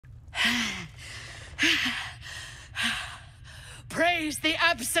Praise the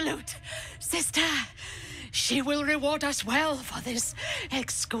Absolute, sister. She will reward us well for this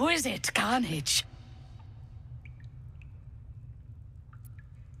exquisite carnage.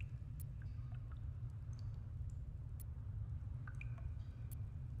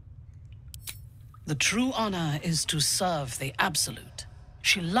 The true honor is to serve the Absolute.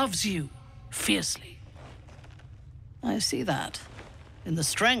 She loves you fiercely. I see that in the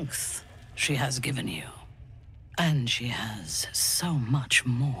strength she has given you. And she has so much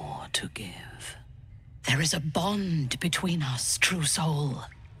more to give. There is a bond between us, true soul.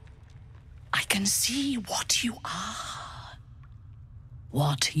 I can see what you are,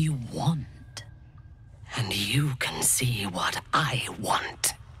 what you want, and you can see what I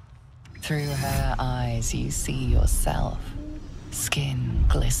want. Through her eyes, you see yourself. Skin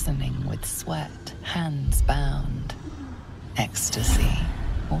glistening with sweat, hands bound. Ecstasy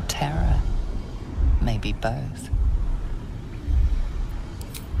or terror. Maybe both.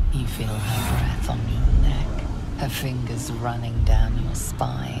 You feel her breath on your neck, her fingers running down your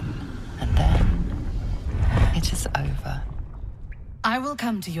spine, and then it is over. I will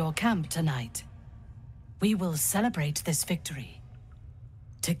come to your camp tonight. We will celebrate this victory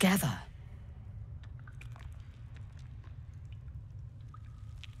together.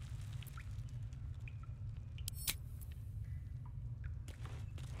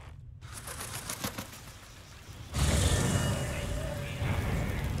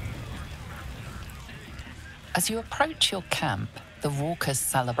 As you approach your camp, the raucous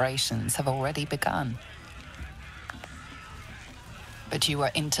celebrations have already begun. But you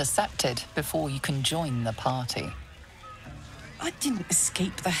are intercepted before you can join the party. I didn't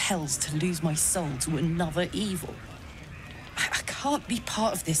escape the hells to lose my soul to another evil. I can't be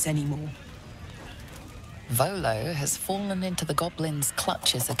part of this anymore. Volo has fallen into the goblin's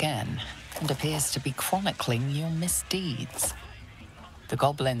clutches again and appears to be chronicling your misdeeds. The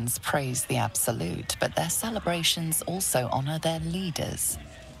goblins praise the Absolute, but their celebrations also honor their leaders,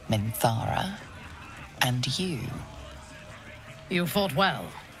 Minthara and you. You fought well,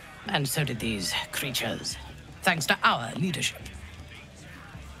 and so did these creatures, thanks to our leadership.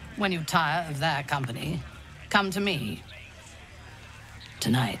 When you tire of their company, come to me.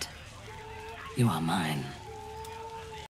 Tonight, you are mine.